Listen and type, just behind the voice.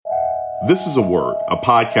This is A Word, a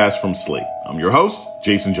podcast from Slate. I'm your host,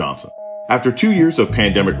 Jason Johnson. After 2 years of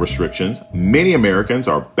pandemic restrictions, many Americans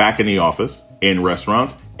are back in the office, in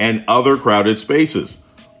restaurants, and other crowded spaces,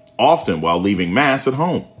 often while leaving masks at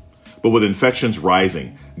home. But with infections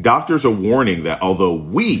rising, doctors are warning that although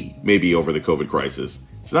we may be over the COVID crisis,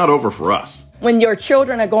 it's not over for us. When your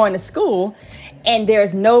children are going to school and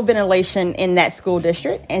there's no ventilation in that school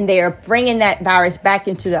district and they are bringing that virus back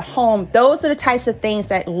into the home, those are the types of things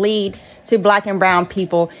that lead to Black and brown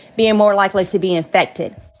people being more likely to be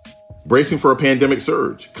infected. Bracing for a pandemic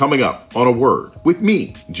surge, coming up on A Word with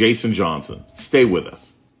me, Jason Johnson. Stay with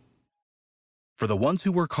us. For the ones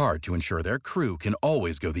who work hard to ensure their crew can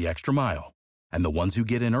always go the extra mile, and the ones who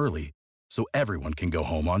get in early so everyone can go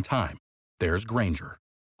home on time, there's Grainger,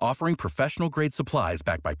 offering professional-grade supplies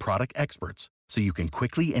backed by product experts so you can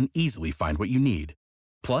quickly and easily find what you need.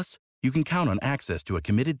 Plus, you can count on access to a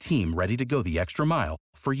committed team ready to go the extra mile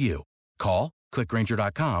for you. Call, click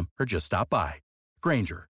Grainger.com, or just stop by.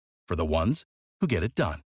 Grainger, for the ones who get it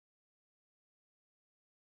done.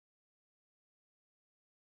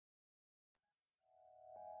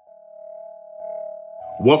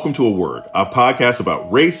 Welcome to A Word, a podcast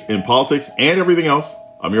about race and politics and everything else.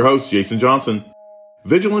 I'm your host, Jason Johnson.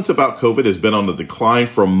 Vigilance about COVID has been on the decline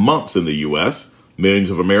for months in the U.S.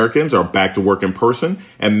 Millions of Americans are back to work in person,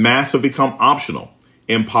 and masks have become optional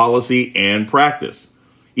in policy and practice,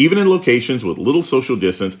 even in locations with little social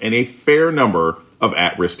distance and a fair number of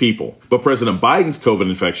at-risk people. But President Biden's COVID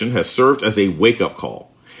infection has served as a wake-up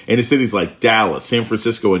call. And in cities like Dallas, San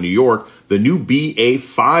Francisco, and New York, the new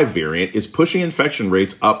BA.5 variant is pushing infection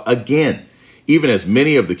rates up again, even as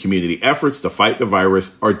many of the community efforts to fight the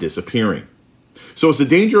virus are disappearing. So is the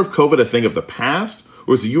danger of COVID a thing of the past,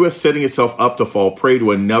 or is the U.S. setting itself up to fall prey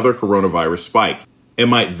to another coronavirus spike? And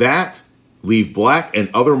might that leave Black and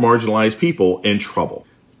other marginalized people in trouble?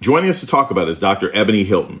 Joining us to talk about is Dr. Ebony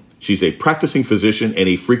Hilton. She's a practicing physician and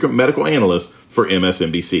a frequent medical analyst for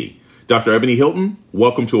MSNBC. Dr. Ebony Hilton,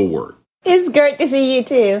 welcome to A Word. It's great to see you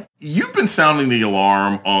too. You've been sounding the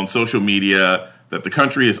alarm on social media that the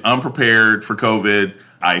country is unprepared for COVID.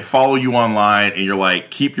 I follow you online and you're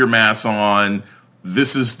like, keep your mask on.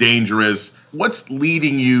 This is dangerous. What's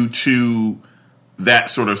leading you to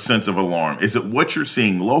that sort of sense of alarm? Is it what you're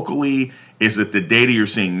seeing locally? Is it the data you're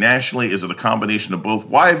seeing nationally? Is it a combination of both?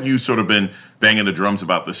 Why have you sort of been banging the drums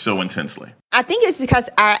about this so intensely? I think it's because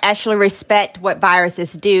I actually respect what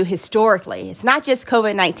viruses do historically. It's not just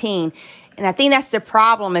COVID-19. And I think that's the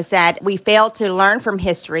problem, is that we fail to learn from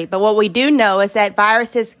history. But what we do know is that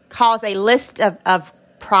viruses cause a list of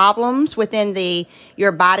problems within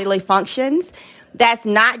your bodily functions that's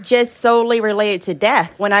not just solely related to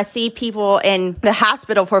death. When I see people in the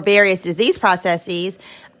hospital for various disease processes,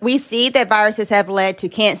 we see that viruses have led to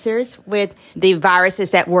cancers with the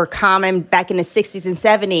viruses that were common back in the 60s and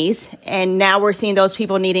 70s. And now we're seeing those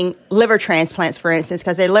people needing liver transplants, for instance,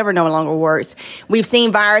 because their liver no longer works. We've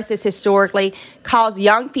seen viruses historically cause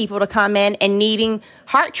young people to come in and needing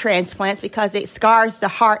heart transplants because it scars the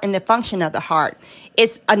heart and the function of the heart.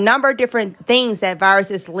 It's a number of different things that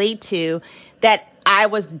viruses lead to that I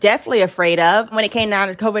was definitely afraid of when it came down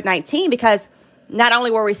to COVID-19, because not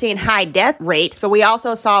only were we seeing high death rates, but we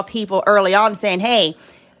also saw people early on saying, hey,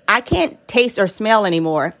 I can't taste or smell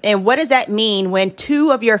anymore. And what does that mean when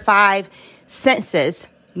 2 of your 5 senses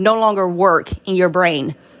no longer work in your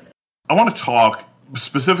brain? I want to talk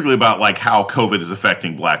specifically about like how COVID is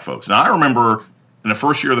affecting Black folks. Now, I remember in the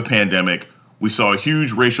first year of the pandemic, we saw a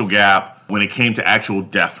huge racial gap when it came to actual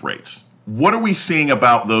death rates. What are we seeing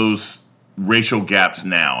about those racial gaps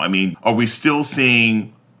now? I mean, are we still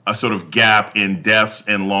seeing a sort of gap in deaths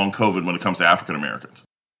and long COVID when it comes to African Americans?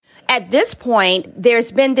 At this point,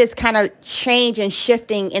 there's been this kind of change and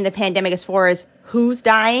shifting in the pandemic as far as who's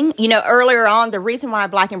dying. You know, earlier on, the reason why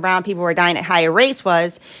Black and brown people were dying at higher rates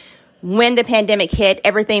was when the pandemic hit,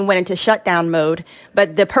 everything went into shutdown mode.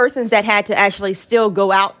 But the persons that had to actually still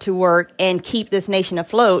go out to work and keep this nation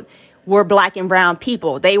afloat were Black and brown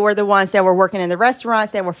people. They were the ones that were working in the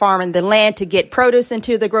restaurants, that were farming the land to get produce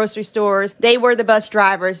into the grocery stores. They were the bus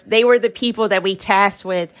drivers. They were the people that we tasked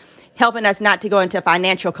with helping us not to go into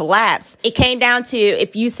financial collapse. It came down to,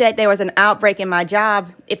 if you said there was an outbreak in my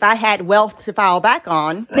job, if I had wealth to fall back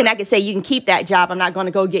on, then I could say you can keep that job. I'm not going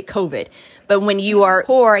to go get COVID. But when you are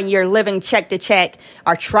poor and you're living check to check,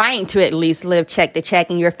 or trying to at least live check to check,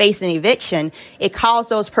 and you're facing eviction, it caused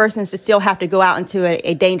those persons to still have to go out into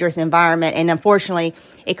a dangerous environment. And unfortunately,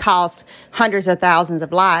 it costs hundreds of thousands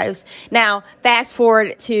of lives. Now, fast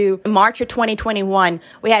forward to March of 2021,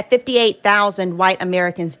 we had 58,000 white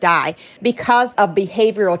Americans die because of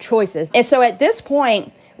behavioral choices. And so at this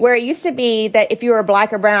point, Where it used to be that if you were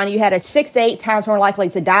black or brown, you had a 6 to 8 times more likely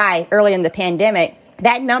to die early in the pandemic.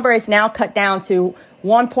 That number is now cut down to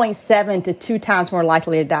 1.7 to 2 times more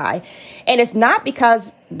likely to die. And it's not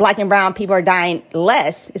because black and brown people are dying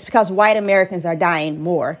less. It's because white Americans are dying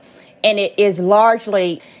more. And it is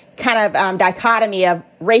largely kind of dichotomy of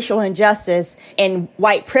racial injustice and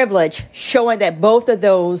white privilege, showing that both of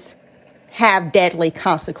those have deadly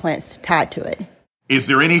consequence tied to it. Is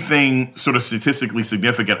there anything sort of statistically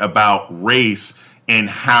significant about race and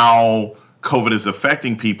how COVID is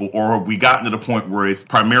affecting people, or have we gotten to the point where it's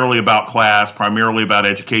primarily about class, primarily about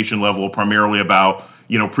education level, primarily about,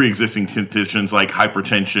 pre-existing conditions like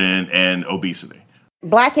hypertension and obesity?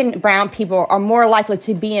 Black and brown people are more likely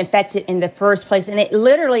to be infected in the first place, and it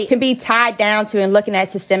literally can be tied down to and looking at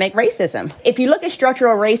systemic racism. If you look at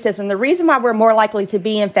structural racism, the reason why we're more likely to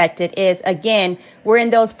be infected is, again, we're in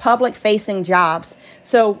those public-facing jobs.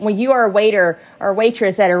 So when you are a waiter or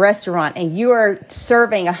waitress at a restaurant and you are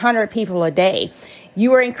serving 100 people a day,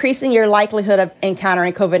 you are increasing your likelihood of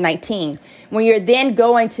encountering COVID-19. When you're then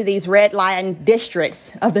going to these red line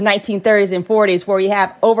districts of the 1930s and 40s where you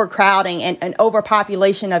have overcrowding and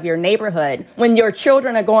overpopulation of your neighborhood, when your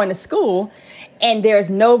children are going to school and there's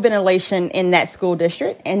no ventilation in that school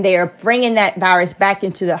district and they are bringing that virus back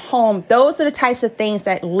into the home, those are the types of things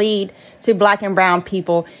that lead to black and brown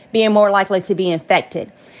people being more likely to be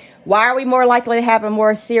infected. Why are we more likely to have a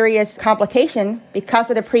more serious complication?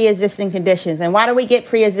 Because of the pre-existing conditions. And why do we get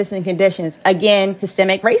pre-existing conditions? Again,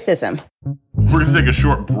 systemic racism. We're going to take a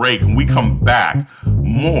short break. When we come back,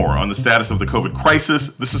 more on the status of the COVID crisis.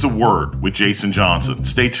 This is A Word with Jason Johnson.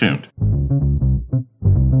 Stay tuned.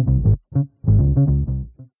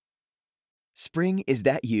 Spring, is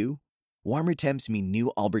that you? Warmer temps mean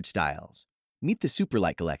new Allbirds styles. Meet the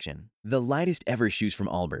Superlight Collection, the lightest ever shoes from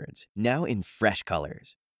Allbirds, now in fresh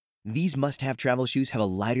colors. These must-have travel shoes have a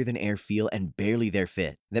lighter-than-air feel and barely their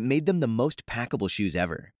fit that made them the most packable shoes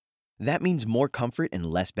ever. That means more comfort and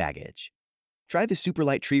less baggage. Try the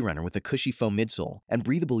Superlight Tree Runner with a cushy foam midsole and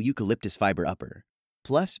breathable eucalyptus fiber upper.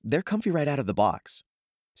 Plus, they're comfy right out of the box.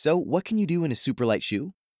 So, what can you do in a Superlight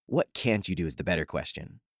shoe? What can't you do is the better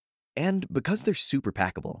question. And because they're super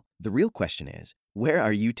packable, the real question is, where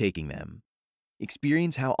are you taking them?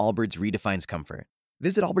 Experience how Allbirds redefines comfort.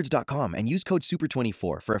 Visit allbirds.com and use code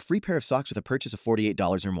SUPER24 for a free pair of socks with a purchase of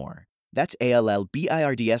 $48 or more. That's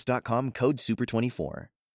ALLBIRDS.com, code SUPER24.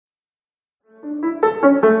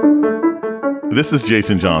 This is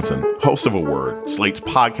Jason Johnson, host of A Word, Slate's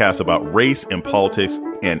podcast about race and politics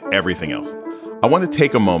and everything else. I want to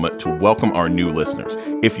take a moment to welcome our new listeners.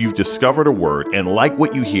 If you've discovered A Word and like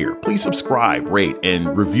what you hear, please subscribe, rate,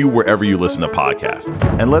 and review wherever you listen to podcasts.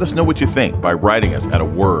 And let us know what you think by writing us at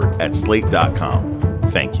aword@slate.com.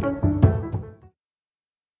 Thank you.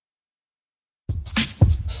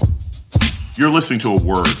 You're listening to A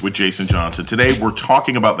Word with Jason Johnson. Today, we're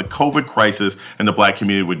talking about the COVID crisis in the Black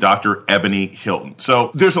community with Dr. Ebony Hilton. So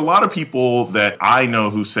there's a lot of people that I know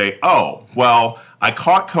who say, oh, well, I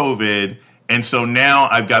caught COVID, and so now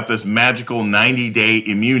I've got this magical 90-day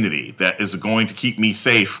immunity that is going to keep me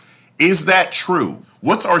safe. Is that true?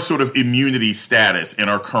 What's our sort of immunity status in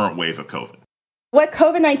our current wave of COVID? What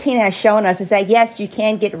COVID-19 has shown us is that, yes, you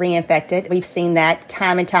can get reinfected. We've seen that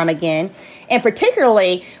time and time again. And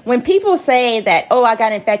particularly when people say that, oh, I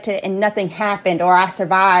got infected and nothing happened, or I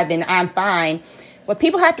survived and I'm fine, what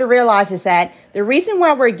people have to realize is that the reason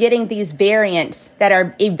why we're getting these variants that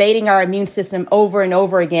are evading our immune system over and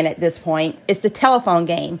over again at this point is the telephone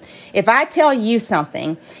game. If I tell you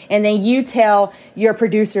something and then you tell your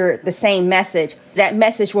producer the same message, that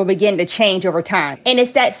message will begin to change over time. And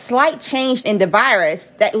it's that slight change in the virus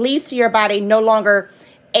that leads to your body no longer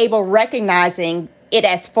able recognizing it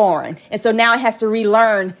as foreign. And so now it has to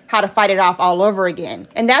relearn how to fight it off all over again.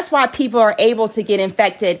 And that's why people are able to get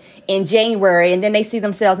infected in January and then they see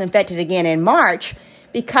themselves infected again in March,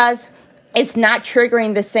 because it's not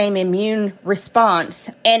triggering the same immune response.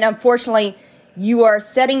 And unfortunately, you are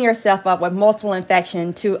setting yourself up with multiple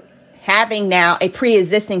infection to having now a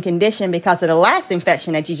pre-existing condition because of the last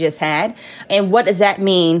infection that you just had. And what does that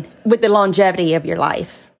mean with the longevity of your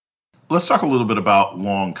life? Let's talk a little bit about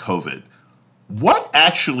long COVID. What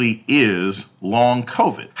actually is long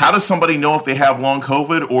COVID? How does somebody know if they have long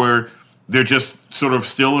COVID, or they're just sort of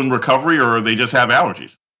still in recovery, or they just have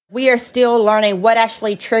allergies? We are still learning what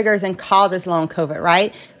actually triggers and causes long COVID,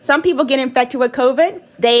 right? Some people get infected with COVID.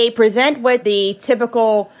 They present with the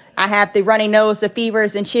typical, I have the runny nose, the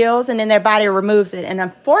fevers and chills, and then their body removes it. And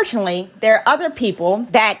unfortunately, there are other people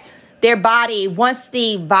that their body, once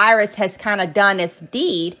the virus has kind of done its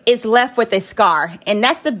deed, is left with a scar. And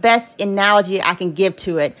that's the best analogy I can give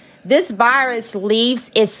to it. this virus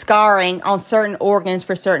leaves its scarring on certain organs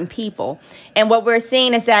for certain people. And what we're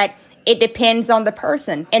seeing is that it depends on the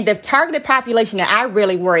person. And the targeted population that I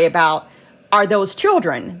really worry about are those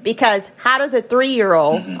children, because how does a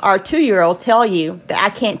 3-year-old or a 2-year-old tell you that I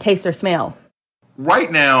can't taste or smell?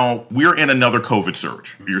 Right now, we're in another COVID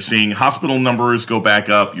surge. You're seeing hospital numbers go back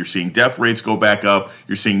up. You're seeing death rates go back up.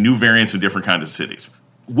 You're seeing new variants in different kinds of cities.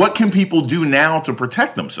 What can people do now to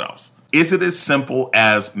protect themselves? Is it as simple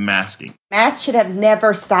as masking? Masks should have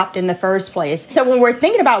never stopped in the first place. So when we're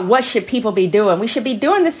thinking about what should people be doing, we should be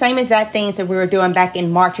doing the same exact things that we were doing back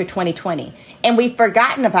in March of 2020. And we've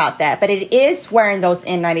forgotten about that. But it is wearing those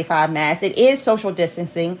N95 masks. It is social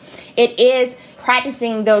distancing. It is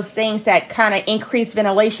practicing those things that kind of increase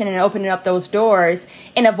ventilation and opening up those doors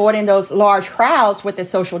and avoiding those large crowds with the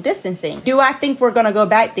social distancing. Do I think we're going to go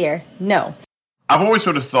back there? No. I've always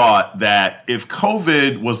sort of thought that if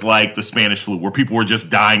COVID was like the Spanish flu, where people were just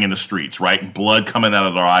dying in the streets, right, and blood coming out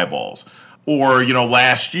of their eyeballs, or,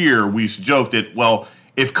 last year we used to joke that, well,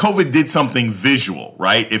 if COVID did something visual,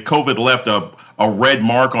 right, if COVID left a red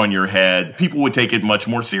mark on your head, people would take it much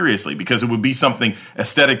more seriously because it would be something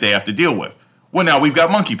aesthetic they have to deal with. Well, now we've got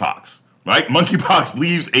monkeypox. Right? Monkeypox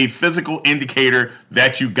leaves a physical indicator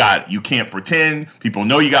that you got it. You can't pretend. People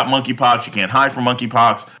know you got monkeypox. You can't hide from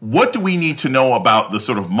monkeypox. What do we need to know about the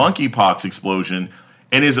sort of monkeypox explosion?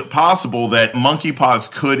 And is it possible that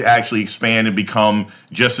monkeypox could actually expand and become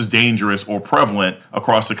just as dangerous or prevalent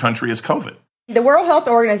across the country as COVID? The World Health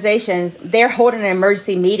Organization, they're holding an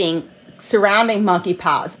emergency meeting surrounding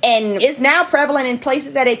monkeypox. And it's now prevalent in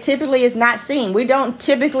places that it typically is not seen. We don't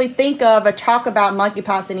typically think of or talk about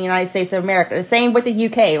monkeypox in the United States of America. The same with the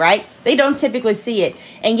UK, right? They don't typically see it.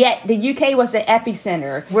 And yet the UK was the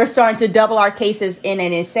epicenter. We're starting to double our cases in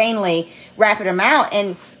an insanely rapid amount.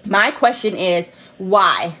 And my question is,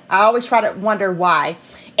 why? I always try to wonder why.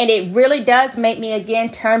 And it really does make me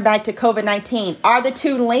again turn back to COVID-19. Are the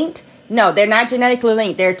two linked? No, they're not genetically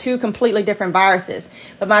linked. They're two completely different viruses.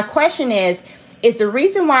 But my question is the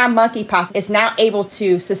reason why monkeypox is now able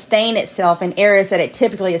to sustain itself in areas that it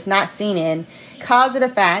typically is not seen in because of the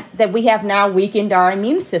fact that we have now weakened our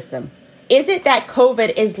immune system? Is it that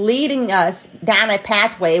COVID is leading us down a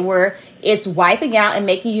pathway where it's wiping out and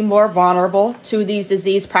making you more vulnerable to these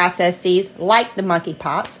disease processes like the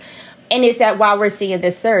monkeypox? And is that why we're seeing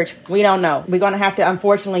this surge? We don't know. We're going to have to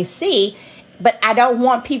unfortunately see. But I don't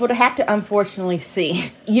want people to have to unfortunately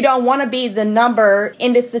see. You don't want to be the number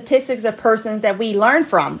in the statistics of persons that we learn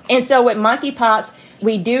from. And so with monkeypox,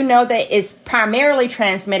 we do know that it's primarily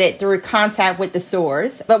transmitted through contact with the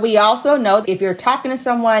sores. But we also know if you're talking to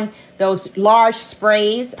someone, those large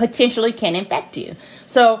sprays potentially can infect you.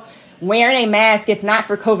 So wearing a mask, if not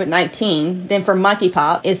for COVID-19, then for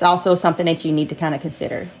monkeypox, is also something that you need to kind of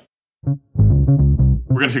consider.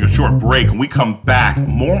 We're going to take a short break. When we come back,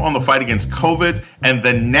 more on the fight against COVID and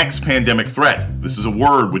the next pandemic threat. This is A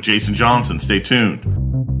Word with Jason Johnson. Stay tuned.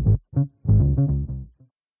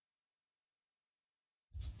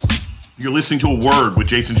 You're listening to A Word with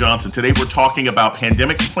Jason Johnson. Today we're talking about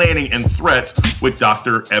pandemic planning and threats with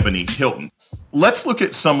Dr. Ebony Hilton. Let's look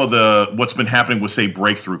at some of what's been happening with, say,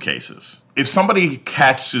 breakthrough cases. If somebody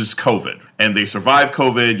catches COVID and they survive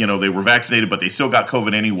COVID, they were vaccinated, but they still got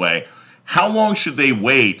COVID anyway, how long should they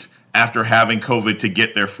wait after having COVID to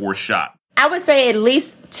get their fourth shot? I would say at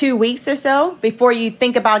least 2 weeks or so before you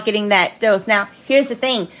think about getting that dose. Now, here's the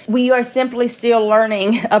thing. We are simply still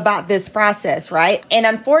learning about this process, right? And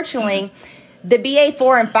unfortunately, the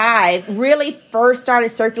BA4 and 5 really first started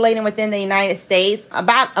circulating within the United States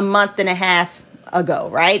about a month and a half ago,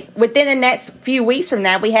 right? Within the next few weeks from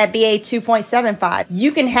that, we had BA 2.75.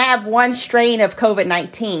 You can have one strain of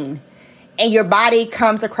COVID-19 and your body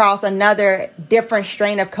comes across another different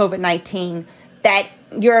strain of COVID-19 that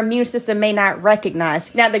your immune system may not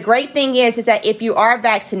recognize. Now, the great thing is that if you are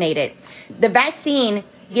vaccinated, the vaccine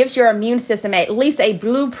gives your immune system at least a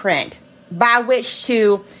blueprint by which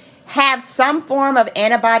to have some form of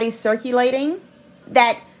antibodies circulating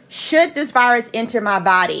that should this virus enter my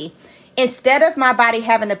body, instead of my body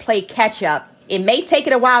having to play catch up, it may take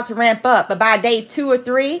it a while to ramp up, but by day 2 or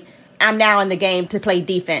 3, I'm now in the game to play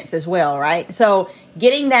defense as well, right? So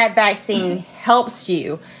getting that vaccine helps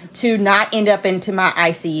you to not end up into my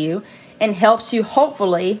ICU and helps you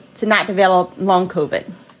hopefully to not develop long COVID.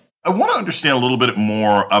 I want to understand a little bit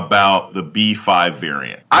more about the B5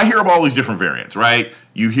 variant. I hear about all these different variants, right?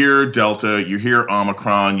 You hear Delta, you hear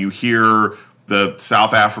Omicron, you hear the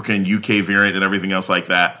South African UK variant and everything else like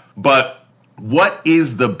that. But what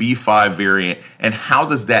is the B5 variant and how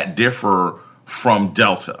does that differ from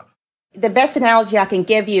Delta? The best analogy I can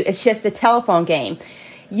give you is just a telephone game.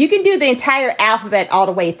 you can do the entire alphabet all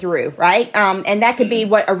the way through, right? And that could be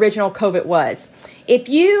what original COVID was. If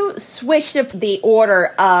you switch the order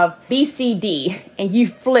of B, C, D, and you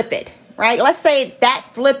flip it, right? Let's say that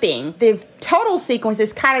flipping, the total sequence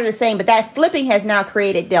is kind of the same, but that flipping has now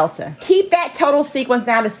created Delta. Keep that total sequence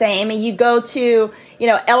now the same, and you go to,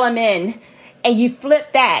 LMN, and you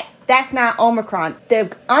flip that. That's not Omicron.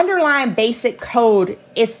 The underlying basic code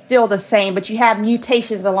is still the same, but you have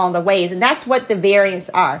mutations along the ways, and that's what the variants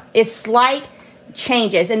are. It's slight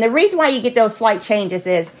changes, and the reason why you get those slight changes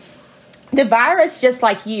is the virus, just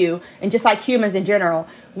like you, and just like humans in general,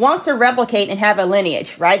 wants to replicate and have a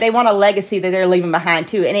lineage, right? They want a legacy that they're leaving behind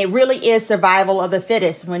too. And it really is survival of the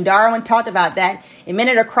fittest. When Darwin talked about that, it meant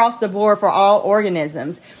it across the board for all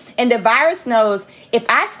organisms. And the virus knows if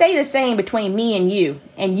I stay the same between me and you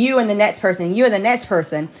and the next person, you and the next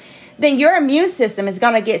person, then your immune system is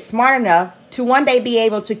going to get smart enough to one day be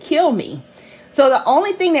able to kill me. So the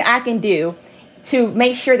only thing that I can do to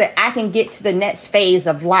make sure that I can get to the next phase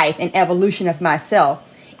of life and evolution of myself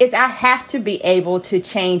is I have to be able to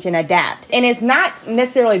change and adapt. And it's not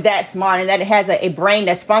necessarily that smart and that it has a brain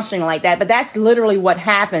that's functioning like that, but that's literally what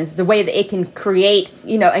happens, the way that it can create,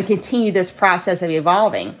 and continue this process of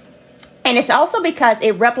evolving. And it's also because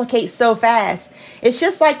it replicates so fast. It's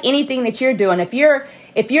just like anything that you're doing. If you're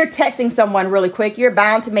texting someone really quick, you're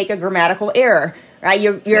bound to make a grammatical error, right?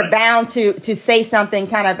 You're bound to say something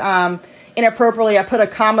kind of inappropriately or put a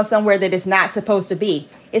comma somewhere that it's not supposed to be.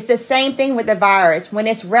 It's the same thing with the virus. When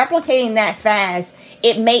it's replicating that fast,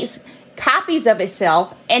 it makes copies of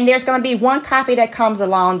itself, and there's going to be one copy that comes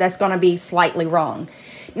along that's going to be slightly wrong.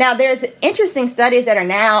 Now, there's interesting studies that are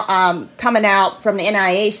now coming out from the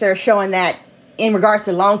NIH that are showing that in regards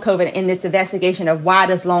to long COVID, in this investigation of why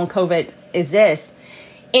does long COVID exist,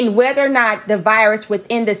 and whether or not the virus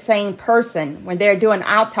within the same person, when they're doing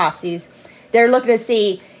autopsies, they're looking to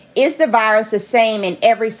see, is the virus the same in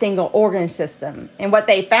every single organ system? And what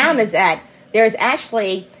they found is that there's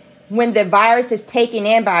actually, when the virus is taken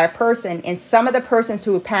in by a person, and some of the persons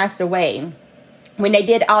who have passed away, when they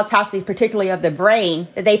did autopsies, particularly of the brain,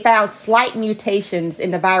 that they found slight mutations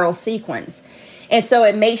in the viral sequence. And so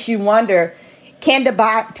it makes you wonder, can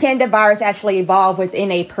the virus actually evolve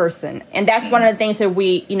within a person? And that's one of the things that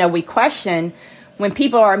we question when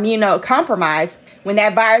people are immunocompromised, when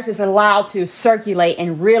that virus is allowed to circulate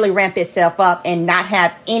and really ramp itself up and not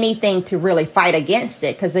have anything to really fight against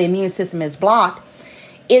it because the immune system is blocked.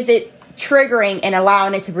 Is it triggering and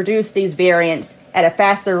allowing it to produce these variants at a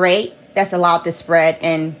faster rate that's allowed to spread?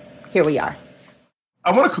 And here we are.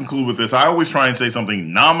 I want to conclude with this. I always try and say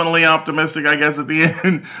something nominally optimistic, I guess, at the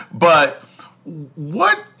end. But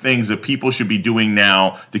what things that people should be doing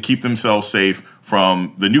now to keep themselves safe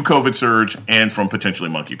from the new COVID surge and from potentially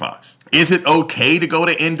monkeypox? Is it okay to go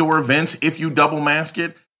to indoor events if you double mask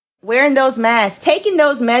it? Wearing those masks, taking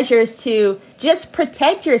those measures to just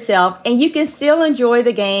protect yourself, and you can still enjoy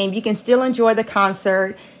the game, you can still enjoy the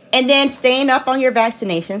concert, and then staying up on your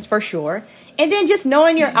vaccinations for sure. And then just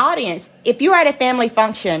knowing your audience. If you're at a family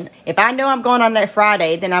function, if I know I'm going on that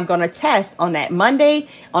Friday, then I'm going to test on that Monday,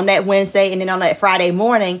 on that Wednesday, and then on that Friday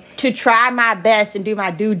morning to try my best and do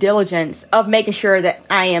my due diligence of making sure that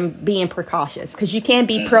I am being precautious. Because you can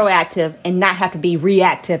be proactive and not have to be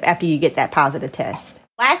reactive after you get that positive test.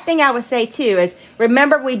 Last thing I would say, too, is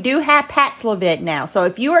remember we do have Paxlovid now. So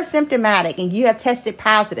if you are symptomatic and you have tested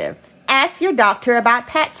positive, ask your doctor about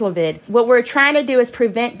Paxlovid. What we're trying to do is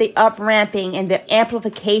prevent the up-ramping and the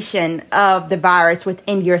amplification of the virus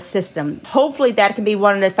within your system. Hopefully that can be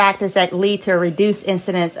one of the factors that lead to a reduced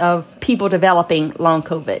incidence of people developing long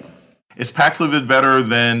COVID. Is Paxlovid better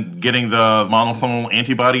than getting the monoclonal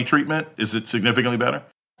antibody treatment? Is it significantly better?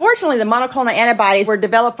 Fortunately, the monoclonal antibodies were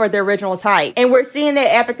developed for the original type, and we're seeing their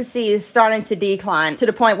efficacy is starting to decline to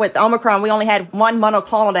the point with Omicron, we only had one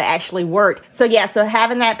monoclonal that actually worked. So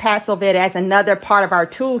having that Paxlovid as another part of our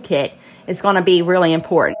toolkit is going to be really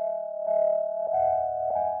important.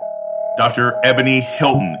 Dr. Ebony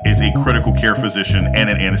Hilton is a critical care physician and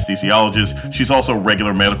an anesthesiologist. She's also a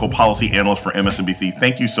regular medical policy analyst for MSNBC.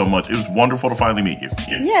 Thank you so much. It was wonderful to finally meet you.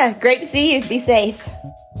 Yeah, great to see you. Be safe.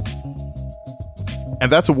 And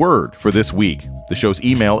that's a word for this week. The show's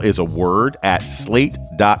email is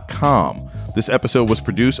aword@slate.com. This episode was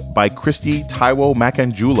produced by Christy Taiwo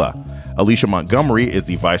Makanjula. Alicia Montgomery is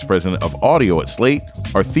the vice president of audio at Slate.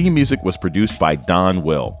 Our theme music was produced by Don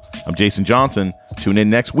Will. I'm Jason Johnson. Tune in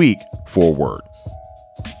next week for a word.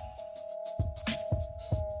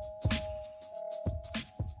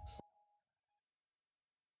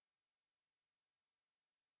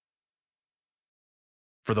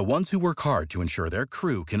 For the ones who work hard to ensure their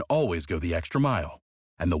crew can always go the extra mile,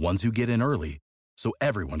 and the ones who get in early so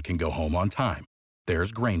everyone can go home on time.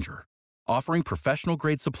 There's Grainger, offering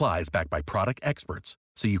professional-grade supplies backed by product experts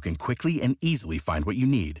so you can quickly and easily find what you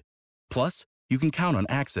need. Plus, you can count on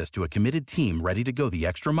access to a committed team ready to go the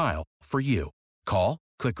extra mile for you. Call,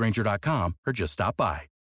 click Grainger.com, or just stop by.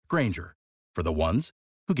 Grainger, for the ones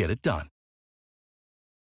who get it done.